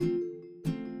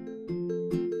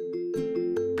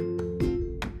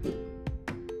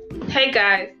Hey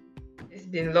guys, it's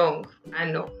been long. I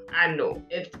know.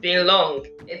 It's been long.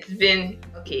 It's been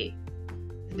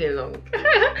long.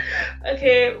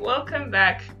 Okay, welcome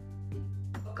back.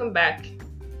 Welcome back.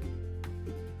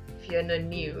 If you're not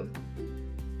new.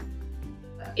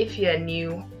 If you're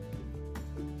new,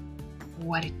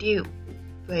 what it do,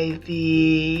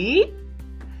 baby?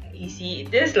 You see,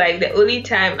 this is like the only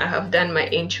time I have done my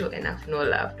intro and I've not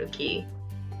laughed, okay?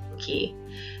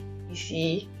 You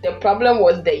see, the problem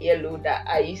was the yellow that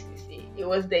I used to say. It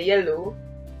was the yellow.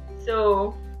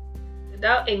 So,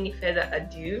 without any further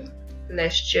ado,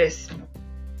 let's just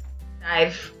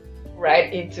dive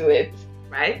right into it,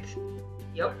 right?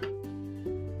 Yup.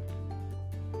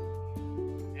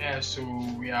 Yeah, so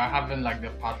we are having like the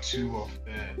part 2 of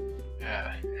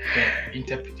the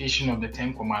interpretation of the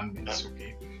 10 Commandments,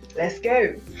 okay? Let's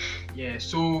go. Yeah,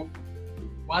 so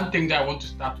one thing that I want to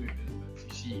start with is that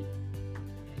you see,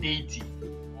 deity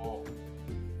or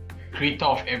the creator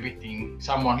of everything,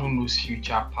 someone who knows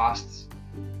future, past,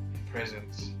 and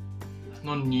present, does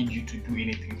not need you to do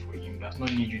anything for him, does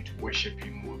not need you to worship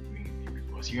him or do anything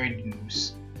because he already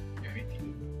knows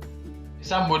everything.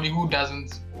 Somebody who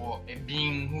doesn't, or a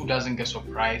being who doesn't get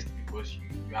surprised because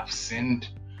you have sinned,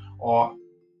 or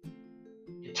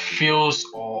it feels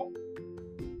or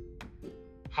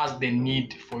has the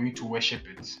need for you to worship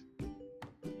it.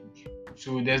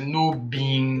 So there's no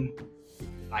being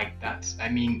like that. I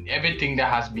mean, everything that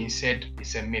has been said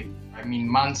is a myth. I mean,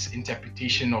 man's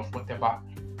interpretation of whatever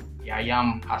the I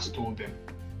am has told them.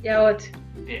 Yeah, what?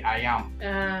 The I am.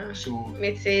 So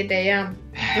Let's say the yam.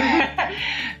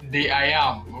 the I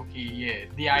am. Okay, yeah.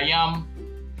 The I am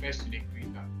refers to the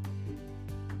creator.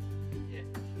 Yeah.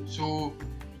 So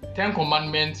 10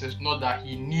 Commandments is not that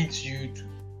he needs you to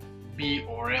be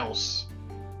or else.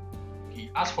 Okay.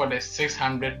 As for the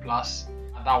 600 plus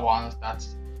other ones that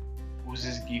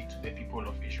Moses gave to the people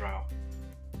of Israel,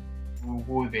 we'll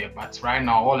go there. But right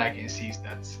now, all I can say is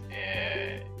that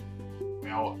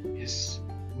it's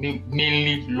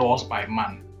mainly laws by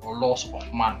man, or laws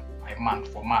of man by man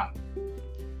for man,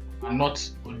 are not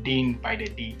ordained by the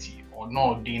deity or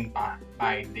not ordained by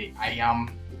the I am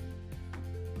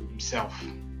himself.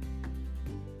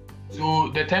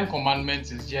 So the 10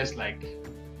 Commandments is just like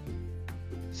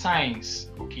signs,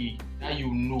 okay, that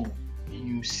you know and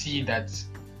you see that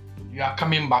you are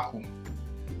coming back home.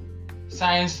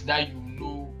 Signs that you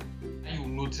know, that you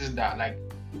notice that like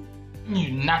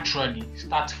you naturally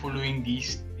start following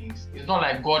these things. It's not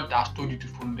like God has told you to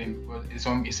follow them because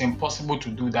it's impossible to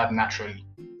do that naturally.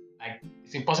 Like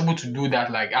it's impossible to do that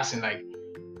like as in like,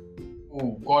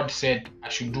 oh, God said I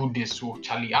should do this, so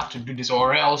Charlie, I have to do this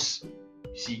or else.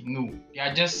 You see, no, they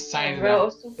are just signs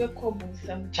that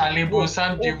Charlie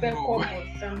Continue.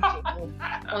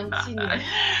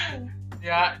 they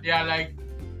are like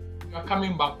you are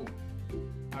coming back home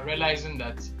and realizing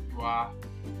that you are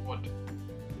God.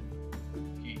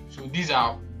 Okay, so these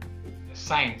are the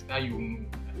signs that you know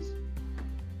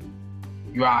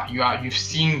that you've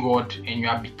seen God and you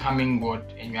are becoming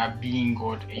God and you are being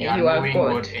God and you are knowing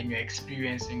God and you are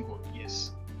experiencing God.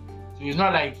 Yes. So it's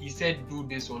not like he said do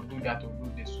this or do that or do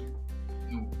this.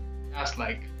 No, that's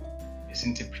like his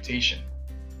interpretation.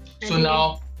 So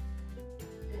now,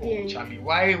 oh Charlie,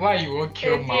 why you won't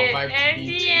kill my vibe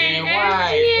today?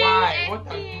 Why? What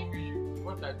are you?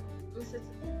 What are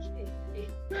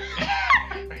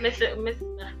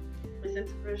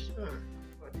Misinterpretation.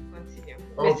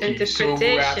 Continue. Okay, so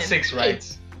we are 6,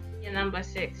 right? Yeah, number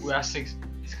 6. We are 6.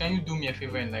 Please, can you do me a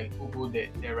favor and like Google the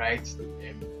right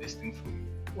this thing for me?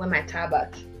 Where my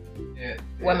tablet? Yeah.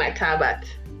 Where my tablet?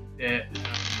 The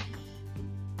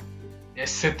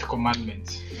 6th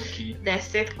commandment. Okay. The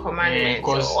 6th commandment.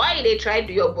 Yeah, so why they try to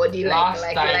do your body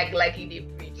like you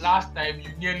did preach? Last time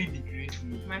you nearly degraded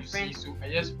me, my friend. See, so I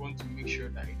just want to make sure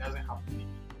that it doesn't happen.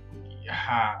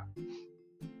 Yeah.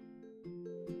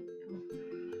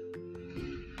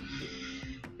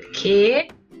 Okay.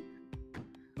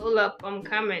 Hold up, I'm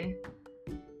coming.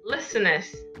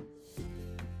 Listeners,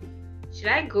 should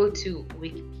I go to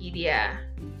Wikipedia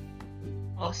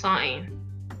or something?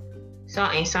 So,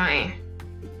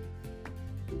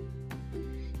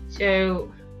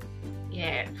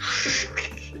 yeah.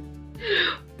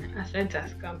 I sent a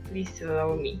scam, please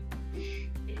allow me.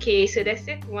 Okay, so the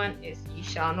 6th one is you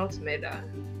shall not murder.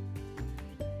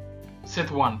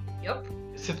 6th one? Yup.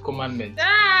 6th commandment.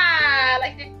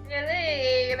 Like you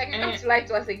come to lie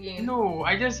to us again. No,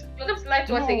 you come to lie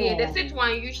to us again. The 6th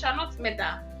one, you shall not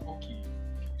murder. Okay.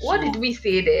 What did we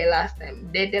say there last time?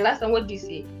 The last time, what did you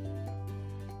say?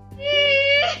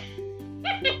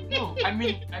 No, I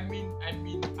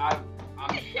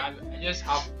just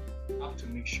have have to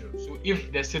make sure. So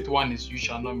if the 6th one is you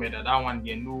shall not murder, that one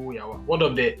they know yawa. What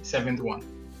of the 7th one?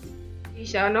 You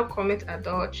shall not commit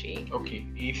adultery. Okay.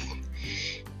 8th.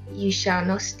 You shall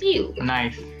not steal.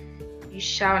 9th. You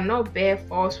shall not bear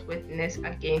false witness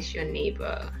against your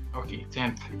neighbor. Okay.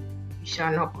 10th. You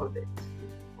shall not covet.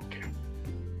 Okay.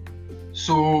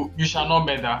 So you shall not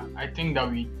murder. I think that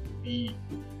we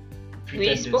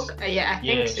treated spoke. this. Yeah, I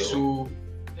think so. So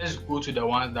let's go to the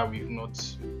ones that we've not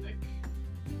like.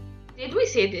 Did we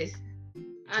say this? Which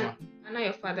And one? honor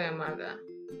your father and mother.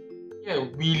 Yeah,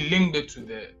 we linked it to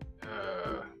the.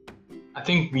 I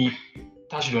think we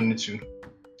touched on it too.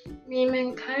 Name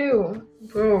and Kyle.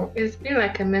 Bro, it's been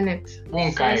like a minute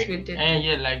One since we did. And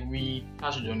yeah, like we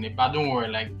touched on it, but don't worry.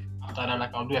 Like after that,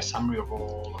 like I'll do a summary of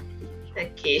all of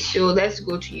it. Okay, so let's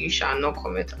go to you shall not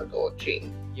commit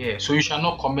adultery. Yeah, so you shall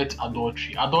not commit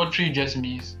adultery. Adultery just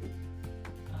means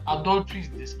adultery is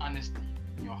dishonesty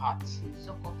in your heart.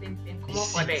 Soko pimpin. Come on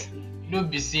for that. You don't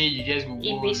be saying you just go.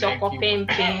 It be soko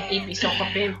pimpin. It be soko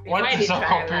pimpin. What Why is did soko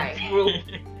I lie, bro?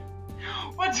 pimpin?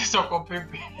 What is soko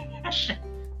pimpin?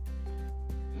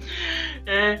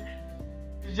 It's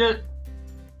just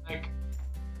like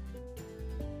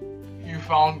you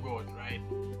found God, right?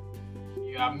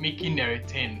 You are making a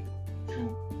return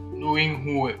to knowing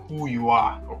who you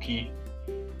are, okay?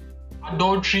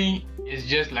 Adultery is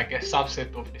just like a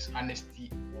subset of dishonesty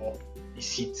or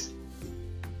deceit.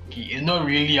 Okay, it's not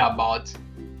really about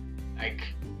like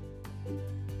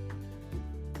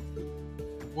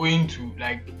going to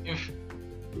like if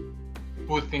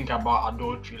people think about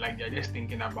adultery, like they're just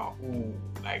thinking about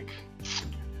like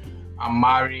I'm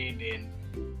married and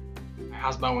my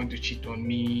husband went to cheat on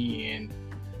me and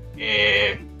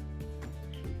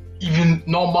even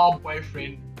normal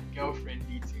boyfriend girlfriend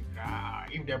dating,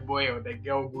 if the boy or the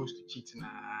girl goes to cheat,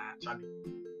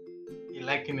 they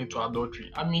liken it to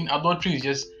adultery. I mean, adultery is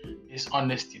just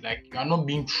dishonesty. Like you are not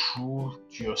being true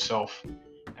to yourself.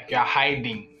 Like you are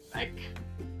hiding. Like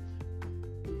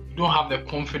you don't have the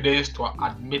confidence to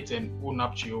admit and own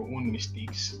up to your own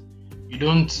mistakes. You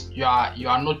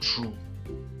are not true.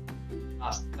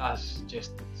 That's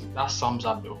just it. That sums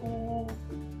up the whole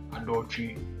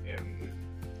adultery.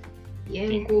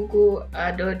 Yen Google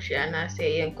adultery and I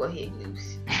say yen go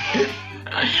Hebrews.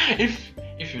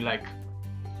 if you like.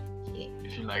 Yeah.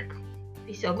 If you like.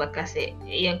 Bishop Baka say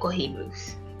yen go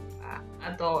Hebrews.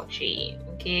 Adultery.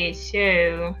 Okay,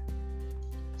 so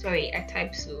sorry, I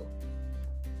typed so.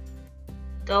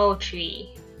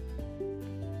 Adultery.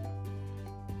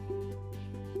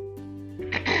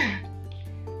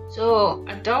 So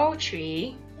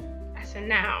adultery as a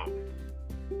noun.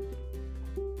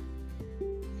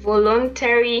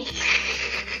 Voluntary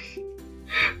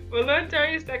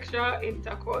sexual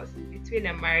intercourse between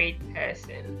a married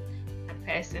person and a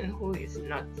person who is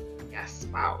not their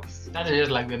spouse. That is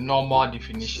just like the normal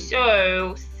definition.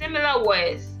 So similar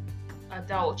words: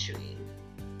 adultery,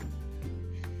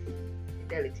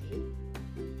 fidelity,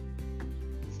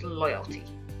 loyalty.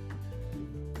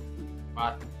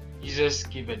 But Jesus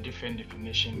gave a different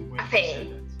definition when he Okay. said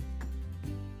that.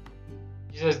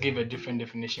 Jesus gave a different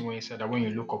definition when he said that when you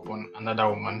look upon another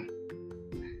woman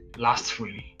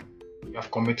lustfully, you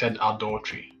have committed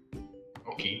adultery.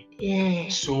 Okay. Yeah.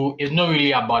 So it's not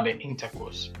really about the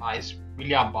intercourse, but it's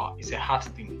really about it's a heart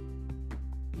thing.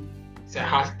 It's a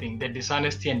heart thing. The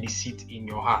dishonesty and deceit in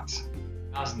your heart.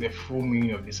 That's the full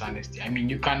meaning of dishonesty. I mean,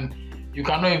 you cannot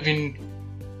even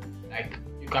like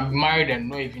you can be married and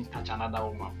not even touch another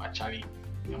woman. But actually,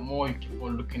 the more you keep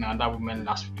on looking at that woman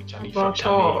lustfully,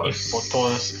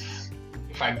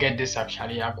 if I get this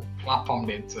actually, I could clap on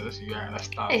the so you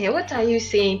understand. Hey, what are you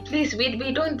saying? Please,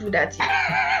 we don't do that.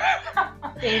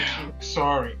 Thank you.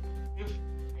 Sorry. If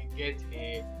I get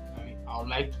I would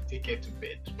like to take her to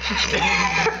bed.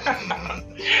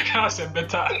 That's a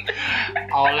better.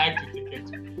 I would like to take her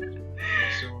to bed.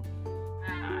 So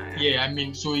yeah, I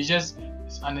mean, so it's just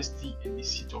dishonesty and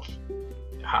deceit of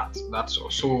the heart. That's all.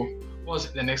 So what's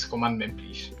the next commandment,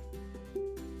 please?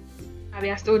 We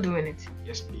are still doing it.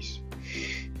 Yes, please.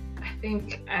 I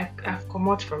think I've come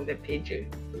out from the page.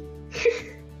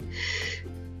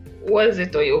 What is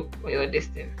it on your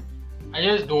distance? I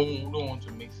just don't want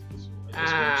to mix it. So I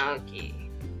just want to... Okay.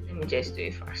 Let me just do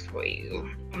it fast for you.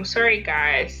 I'm sorry,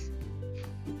 guys.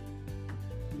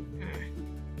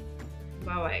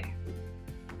 Bye bye.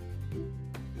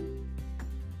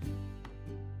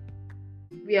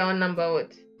 We are on number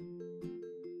what?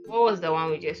 What was the one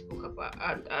we just spoke about?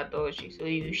 Adultery. So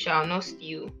you shall not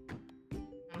steal.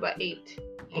 Number 8.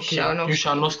 You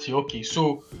shall not steal. Okay,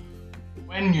 so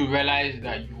when you realize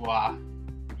that you are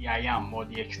the I am or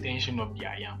the extension of the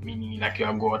I am, meaning like you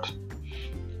are God,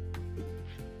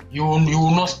 you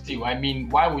will not steal. I mean,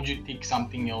 why would you take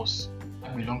something else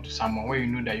that belongs to someone where you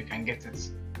know that you can get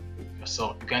it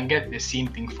yourself? You can get the same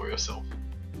thing for yourself.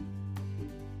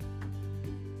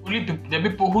 Only the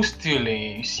people who steal,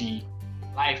 you see,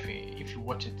 life, if you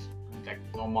watch it like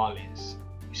normal lens,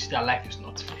 you see that life is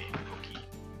not fair. Okay,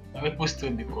 some people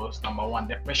steal because number one,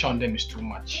 the pressure on them is too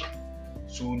much,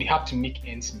 so they have to make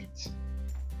ends meet.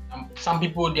 Some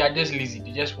people, they are just lazy,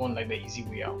 they just want like the easy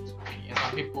way out. Okay? And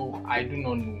some people, I do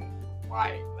not know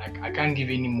why. Like, I can't give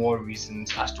any more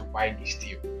reasons as to why they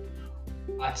steal.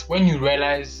 But when you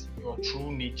realize your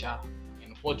true nature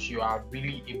and what you are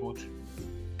really able to do,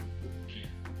 okay,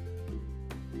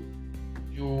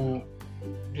 you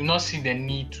do not see the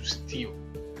need to steal.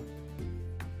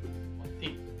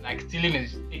 Like, stealing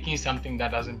is taking something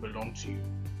that doesn't belong to you.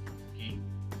 Okay,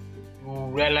 you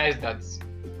realize that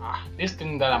this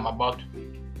thing that I'm about to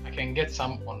take, I can get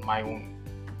some on my own,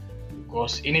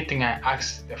 because anything I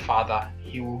ask the Father,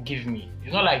 He will give me.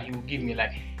 It's not like He will give me,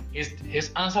 like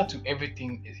His answer to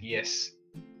everything is yes.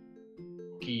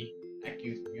 Okay, like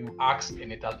you ask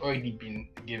and it has already been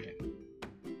given.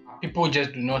 People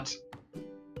just do not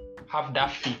have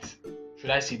that faith,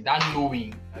 should I say, that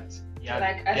knowing that they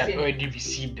had already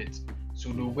received it, so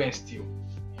they'll go and steal.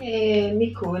 Hey,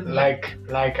 Nico. Like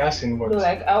as in what? No,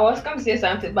 like I was going to say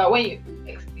something, but when you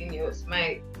explain yours,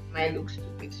 my looks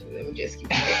stupid, so let me just keep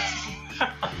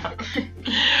it.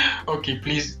 Okay,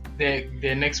 please,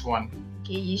 the next one.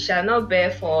 Okay, you shall not bear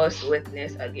false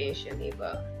witness against your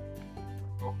neighbor.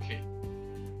 Okay,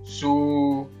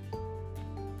 so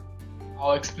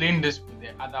I'll explain this with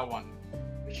the other one.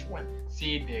 Which one?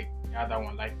 Say the other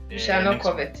one, like you shall not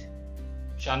covet.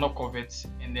 Shall not covet,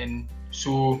 and then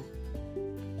so.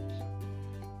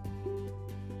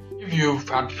 If you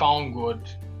had found God,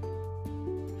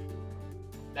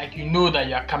 like you know that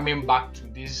you are coming back to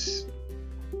this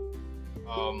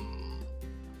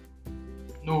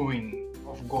knowing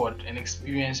of God and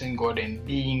experiencing God and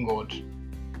being God,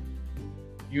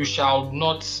 you shall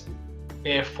not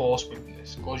bear false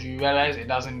witness, because you realize it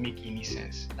doesn't make any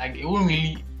sense. Like, it won't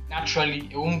really naturally,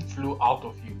 it won't flow out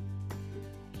of you,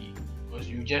 okay? Because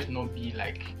you just not be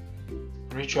like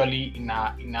spiritually in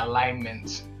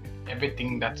alignment.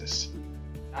 Everything that is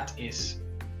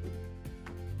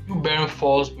you bearing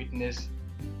false witness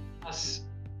as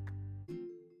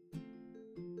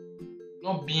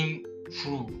not being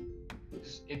true.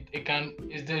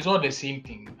 It's all the same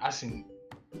thing, as in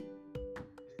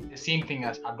the same thing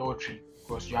as adultery,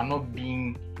 because you are not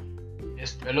being,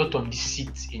 there's a lot of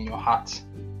deceit in your heart.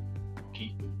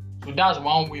 Okay, so that's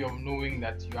one way of knowing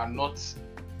that you are not,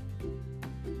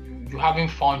 you haven't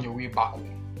found your way back home.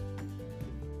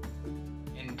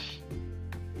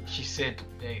 She said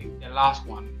the last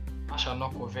one, I shall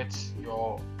not covet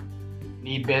your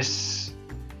neighbor's,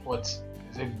 what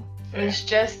is it? It's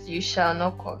just you shall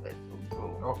not covet.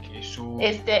 Okay, so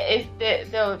it's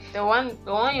the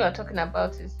one you are talking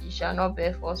about is you shall not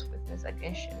bear false witness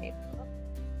against your neighbor.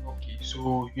 Okay,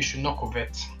 so you should not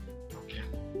covet. Okay,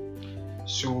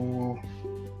 so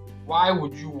why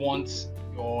would you want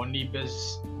your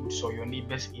neighbor's goods or your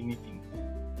neighbor's anything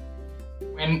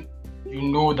when you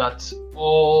know that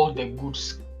all the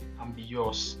goods can be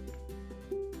yours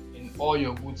and all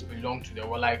your goods belong to the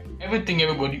world? Like, everything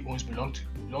everybody owns belongs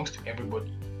to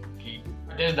everybody. Okay,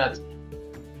 but there's that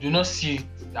you do not see it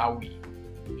that way.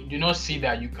 You do not see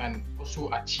that you can also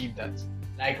achieve that.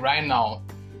 Like, right now,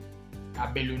 there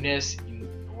are billionaires in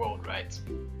the world, right?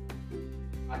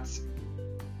 But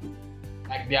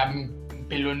like, there are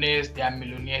billionaires, there are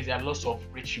millionaires, there are lots of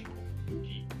rich people.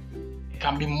 Okay, it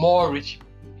can be more rich people.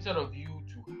 Instead of you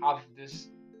to have this,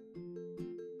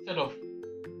 instead of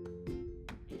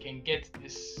you can get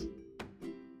this,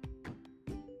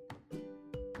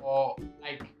 or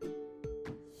like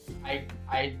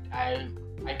I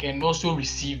can also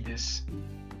receive this.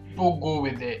 People go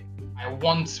with the I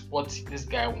want what this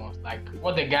guy wants, like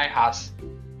what the guy has, you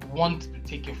want to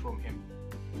take it from him.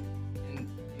 And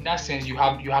in that sense, you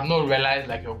have not realized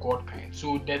like your God kind.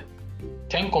 So that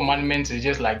 10 Commandments is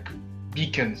just like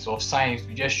beacons or signs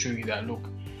to just show you that, look,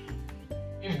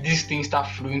 if these things start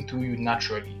flowing through you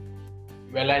naturally,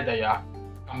 you realize that you are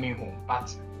coming home.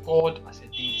 But God as a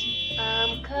deity,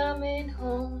 I'm coming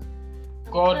home.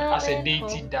 God as a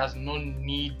deity does not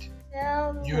need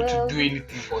you to do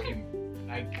anything for him.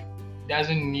 Like, he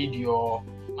doesn't need your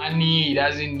money, he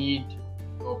doesn't need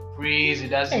your praise, he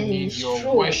doesn't need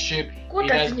your worship. God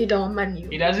doesn't need our money.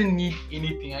 He doesn't need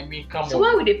anything. I mean, come on. So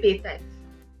why would they pay tithes?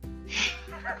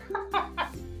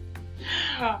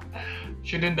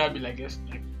 Shouldn't that be like a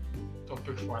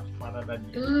topic for another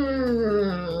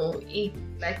day?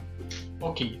 Like,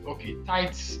 okay.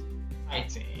 Tithes.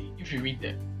 If you read the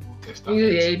Old You Testament,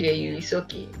 it's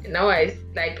okay. Now it's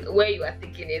like where you are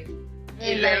taking it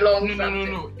is a long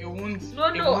something. No, it won't.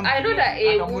 No, I know that it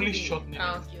it won't won't be be shortening it.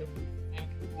 counted. Like,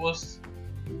 it was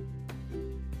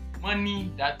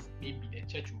money that maybe the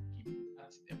church will give,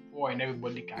 that the poor and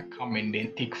everybody can come and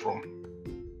then take from.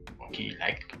 Okay,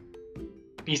 like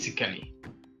basically.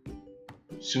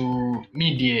 So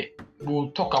media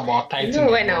we'll talk about tithing. You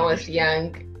know, when I was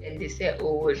young and they said,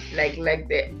 oh, like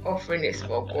the offering is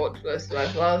for God, so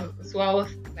I was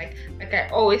like I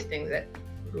always think that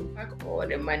we'll pack all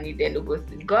the money, then we'll go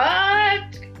to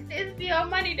God. It's your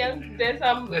money. Then there's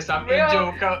some real,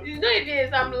 angel come. You know, if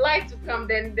there's some light to come,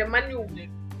 then the money will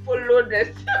follow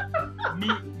this.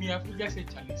 me, I figure say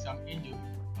Charlie, some angel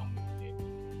will come with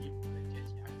the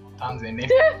church accountants and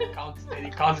then he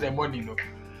counts the money, no.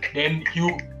 Then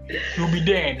he'll be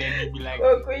there and then he'll be like,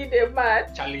 oh, the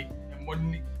man. Charlie, the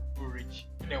money will reach.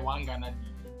 The one Ghana D.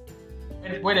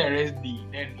 When the rest D,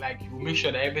 then like you make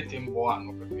sure that everything go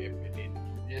and prepare, and then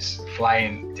you just fly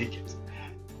and take it.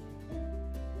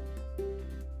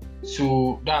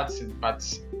 So that's it, but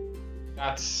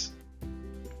that's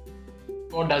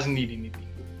God doesn't need anything.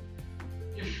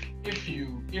 If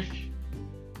you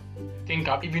think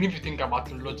of, even if you think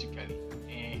about it logically,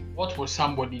 what was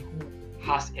somebody who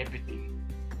has everything,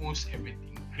 owns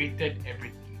everything, created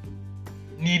everything,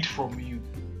 need from you?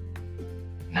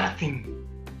 Nothing.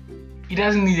 He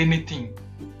doesn't need anything.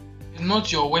 It's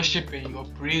not your worship and your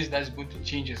praise that's going to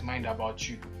change his mind about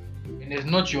you. And it's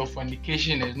not your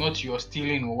fornication, it's not your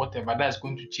stealing or whatever that's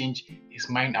going to change his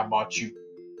mind about you.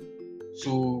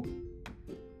 So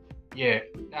yeah,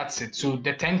 that's it. So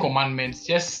the 10 Commandments,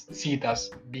 just see it as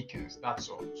beacons, that's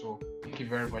all. So thank you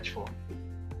very much for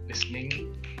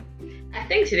listening. I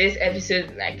think today's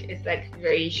episode it's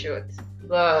very short,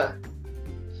 but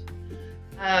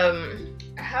I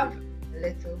have a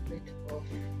little bit of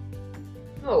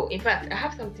in fact I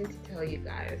have something to tell you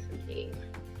guys. Okay,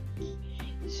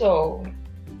 so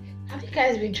have you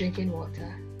guys been drinking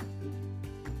water?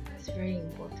 That's very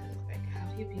important. Like,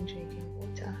 have you been drinking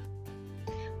water?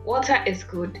 Water is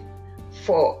good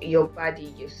for your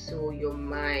body, your soul, your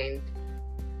mind.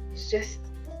 It's just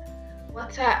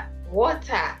water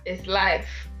is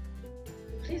life.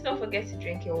 Please don't forget to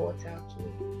drink your water,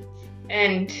 okay?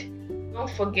 And don't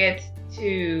forget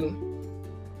to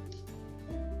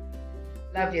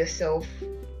love yourself,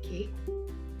 okay?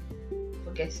 Don't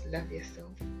forget to love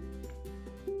yourself.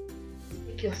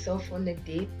 Take yourself on a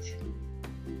date.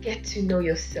 Get to know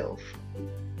yourself.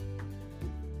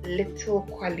 Little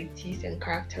qualities and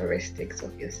characteristics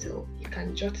of yourself. You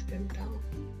can jot them down.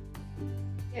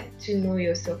 Get to know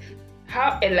yourself.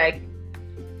 How I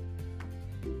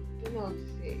don't know how to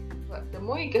say, but the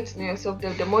more you get to know yourself,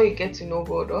 the more you get to know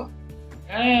God.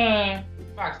 In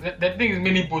fact, the thing is,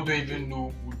 many people don't even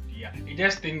know who they are. They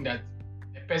just think that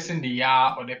the person they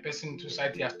are or the person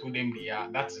society has told them they are,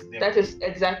 that's them. That is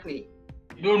exactly.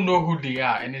 You don't know who they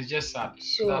are, and it's just sad.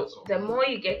 So the more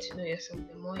you get to know yourself,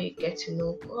 the more you get to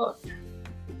know God.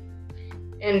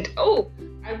 And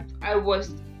I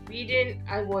was reading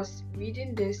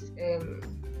this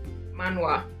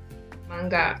manga,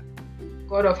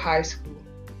 God of High School.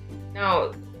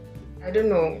 Now, I don't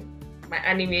know, my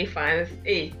anime fans,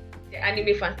 the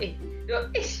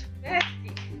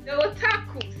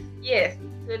otakus, yes.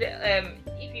 So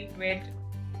if you've read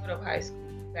God of High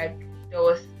School, like there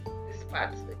was this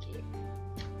part, okay,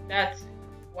 that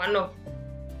one of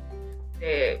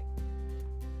the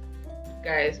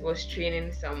guys was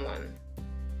training someone.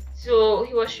 So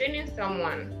he was training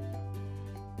someone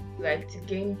like to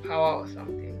gain power or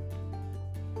something.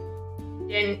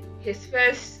 Then his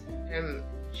first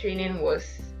training was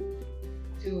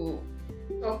to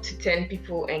talk to 10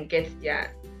 people and get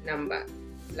their number,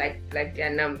 like their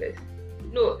numbers.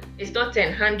 No, it's not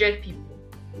 10, 100 people.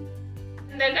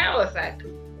 And the guy was like,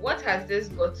 what has this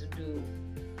got to do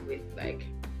with like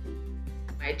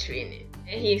my training?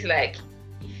 And he's like,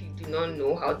 if you do not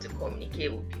know how to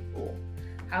communicate with people,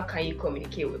 how can you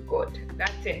communicate with God?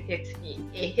 That thing hits me.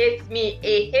 It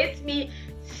hits me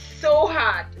so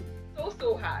hard.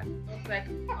 So hard. I was like,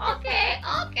 okay.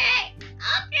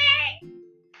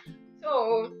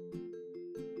 So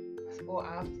that's all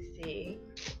I have to say.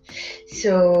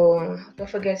 So don't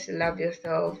forget to love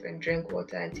yourself and drink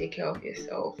water and take care of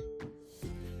yourself.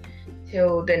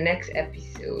 Till the next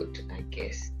episode, I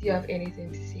guess. Do you have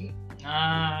anything to say?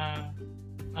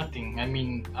 Nothing. I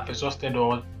mean, I've exhausted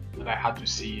all that I had to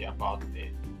say about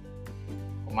the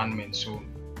commandments. So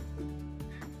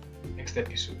next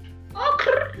episode.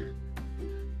 Okay.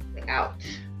 We're out.